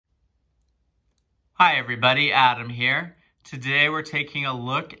Hi everybody, Adam here. Today we're taking a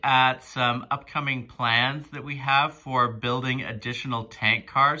look at some upcoming plans that we have for building additional tank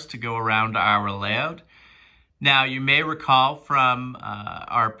cars to go around our layout. Now you may recall from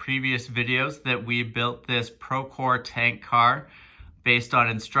our previous videos that we built this Procor Tank Car based on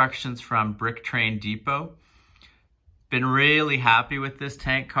instructions from Brick Train Depot. Been really happy with this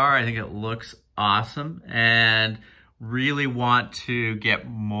tank car. I think it looks awesome and really want to get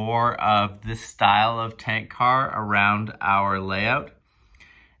more of this style of tank car around our layout.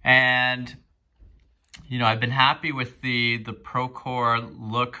 And I've been happy with the Procor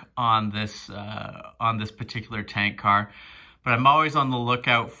look on this particular tank car, but I'm always on the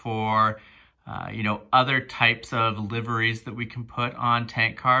lookout for other types of liveries that we can put on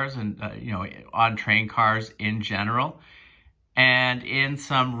tank cars and on train cars in general. And in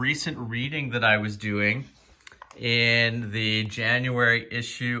some recent reading that I was doing in the January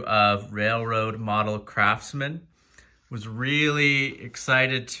issue of Railroad Model Craftsman, was really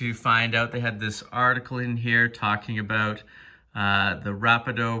excited to find out they had this article in here talking about the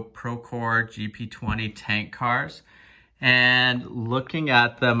Rapido Procor GP20 tank cars. And looking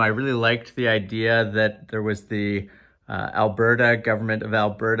at them, I really liked the idea that there was the Government of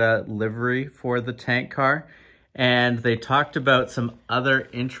Alberta livery for the tank car. And they talked about some other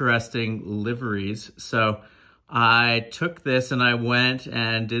interesting liveries. So I took this and I went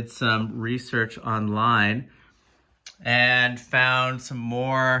and did some research online and found some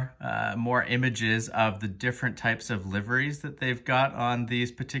more images of the different types of liveries that they've got on these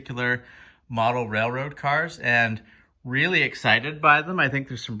particular model railroad cars, and really excited by them. I think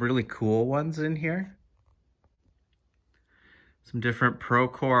there's some really cool ones in here. Some different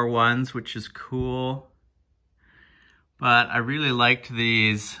Procor ones, which is cool. But I really liked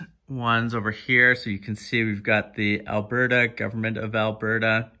these ones over here. So you can see we've got the Government of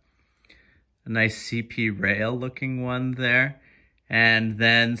Alberta, a nice CP rail looking one there, and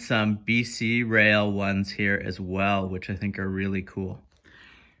then some BC rail ones here as well, which I think are really cool.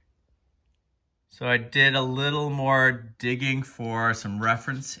 So I did a little more digging for some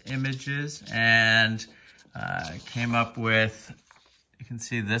reference images and came up with, you can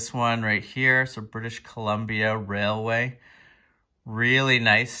see this one right here. So British Columbia Railway, really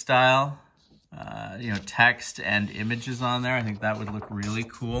nice style, text and images on there. I think that would look really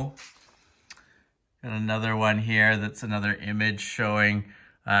cool. Got another one here that's another image showing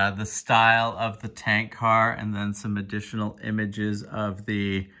the style of the tank car, and then some additional images of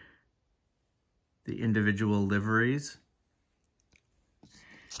the individual liveries.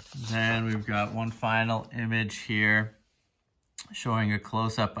 Then we've got one final image here showing a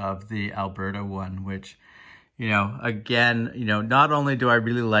close-up of the Alberta one, which, again, not only do I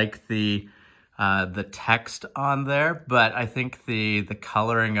really like the text on there, but I think the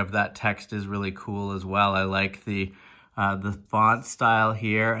coloring of that text is really cool as well. I like the font style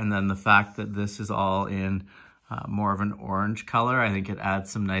here, and then the fact that this is all in more of an orange color. I think it adds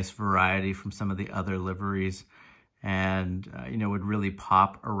some nice variety from some of the other liveries, and would really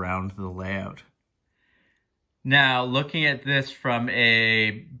pop around the layout. Now, looking at this from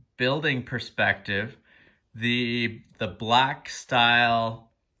a building perspective, the black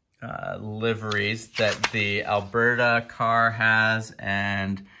style liveries that the Alberta car has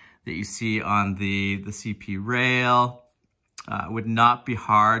and that you see on the CP rail would not be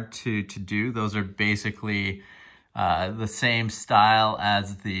hard to do. Those are basically the same style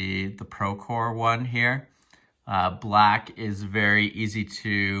as the Procor one here. Black is very easy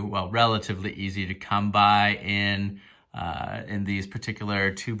to, relatively easy to come by in these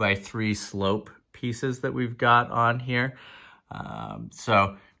particular 2x3 slope pieces that we've got on here.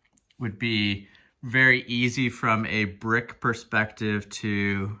 So would be very easy from a brick perspective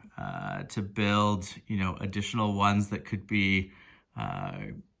to build, additional ones that could be,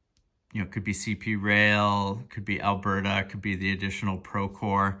 could be CP Rail, could be Alberta, could be the additional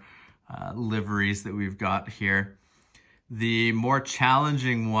Procor liveries that we've got here. The more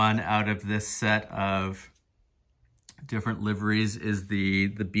challenging one out of this set of different liveries is the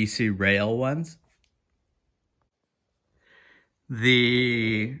BC Rail ones.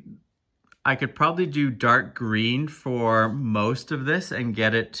 I could probably do dark green for most of this and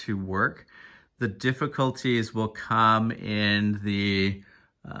get it to work. The difficulties will come in the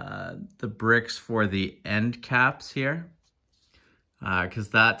bricks for the end caps here, because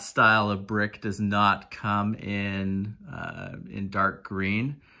that style of brick does not come in dark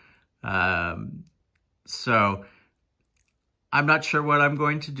green. So I'm not sure what I'm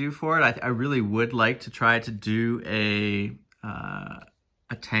going to do for it. I really would like to try to do a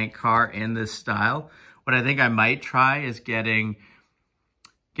tank car in this style. What I think I might try is getting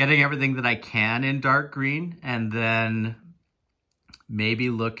getting everything that I can in dark green, and then maybe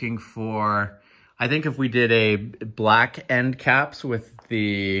looking for, I think if we did a black end caps with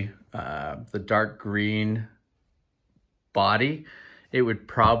the dark green body, it would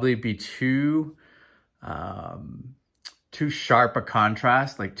probably be too sharp a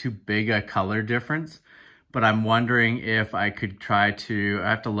contrast, like too big a color difference. But I'm wondering if I could try to, I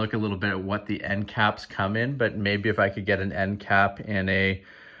have to look a little bit at what the end caps come in, but maybe if I could get an end cap in a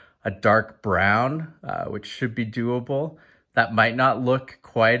dark brown, which should be doable. That might not look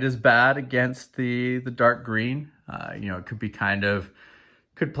quite as bad against the dark green. You know, it could be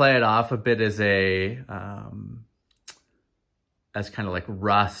could play it off a bit as as kind of like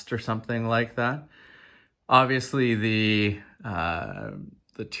rust or something like that. Obviously the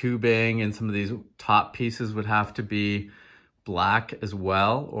tubing and some of these top pieces would have to be black as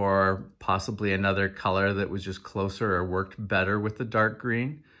well, or possibly another color that was just closer or worked better with the dark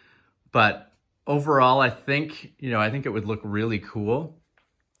green. But overall, I think it would look really cool.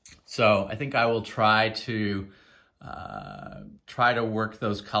 So I think I will try to work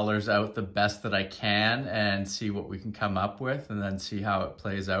those colors out the best that I can and see what we can come up with, and then see how it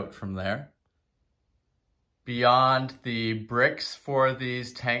plays out from there. Beyond the bricks for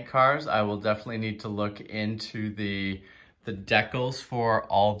these tank cars, I will definitely need to look into the decals for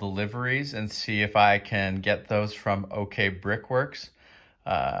all the liveries and see if I can get those from OK Brickworks.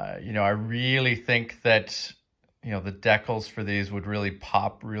 You know, I really think that, you know, the decals for these would really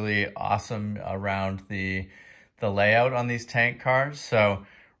pop really awesome around the layout on these tank cars. So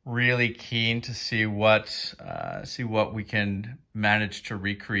really keen to see what we can manage to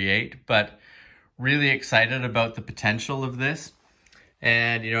recreate, but really excited about the potential of this.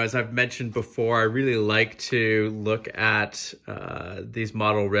 And, you know, as I've mentioned before, I really like to look at these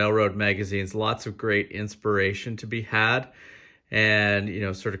model railroad magazines. Lots of great inspiration to be had, and, you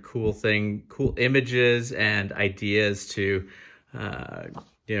know, sort of cool images and ideas to,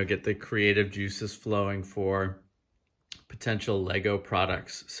 you know, get the creative juices flowing for potential Lego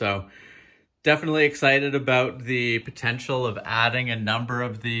products. So definitely excited about the potential of adding a number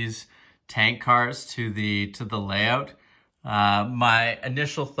of these tank cars to the layout. My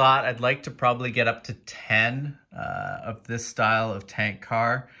initial thought, I'd like to probably get up to 10 of this style of tank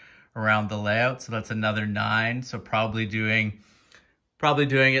car around the layout. So that's another 9. So probably doing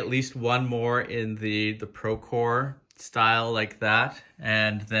at least one more in the Procor style like that,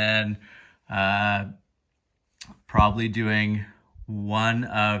 and then probably doing one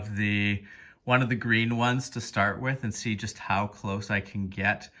of the green ones to start with, and see just how close I can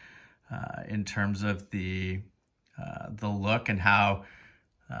get in terms of the look, and how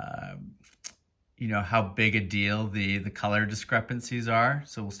you know, how big a deal the color discrepancies are.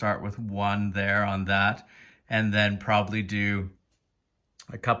 So we'll start with one there on that, and then probably do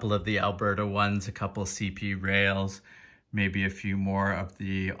a couple of the Alberta ones, a couple of CP rails, maybe a few more of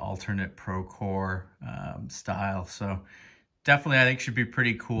the alternate Procor style. So definitely I think should be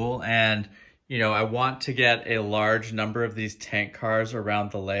pretty cool. And, you know, I want to get a large number of these tank cars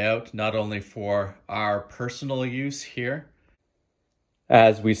around the layout, not only for our personal use here,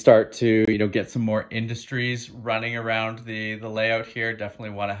 as we start to, you know, get some more industries running around the layout here.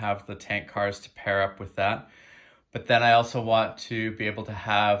 Definitely want to have the tank cars to pair up with that. But then I also want to be able to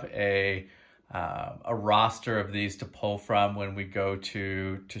have a roster of these to pull from when we go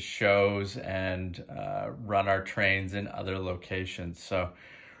to shows and run our trains in other locations. So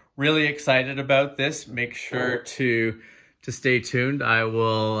really excited about this. Make sure to stay tuned. I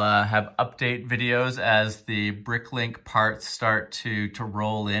will have update videos as the Bricklink parts start to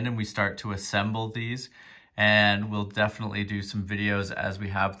roll in and we start to assemble these. And we'll definitely do some videos as we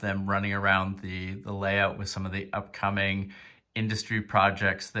have them running around the layout with some of the upcoming industry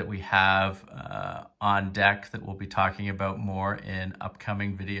projects that we have on deck that we'll be talking about more in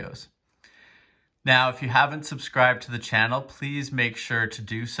upcoming videos. Now, if you haven't subscribed to the channel, please make sure to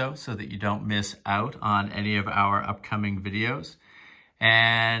do so that you don't miss out on any of our upcoming videos.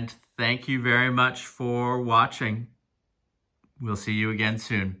 And thank you very much for watching. We'll see you again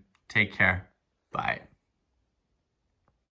soon. Take care. Bye.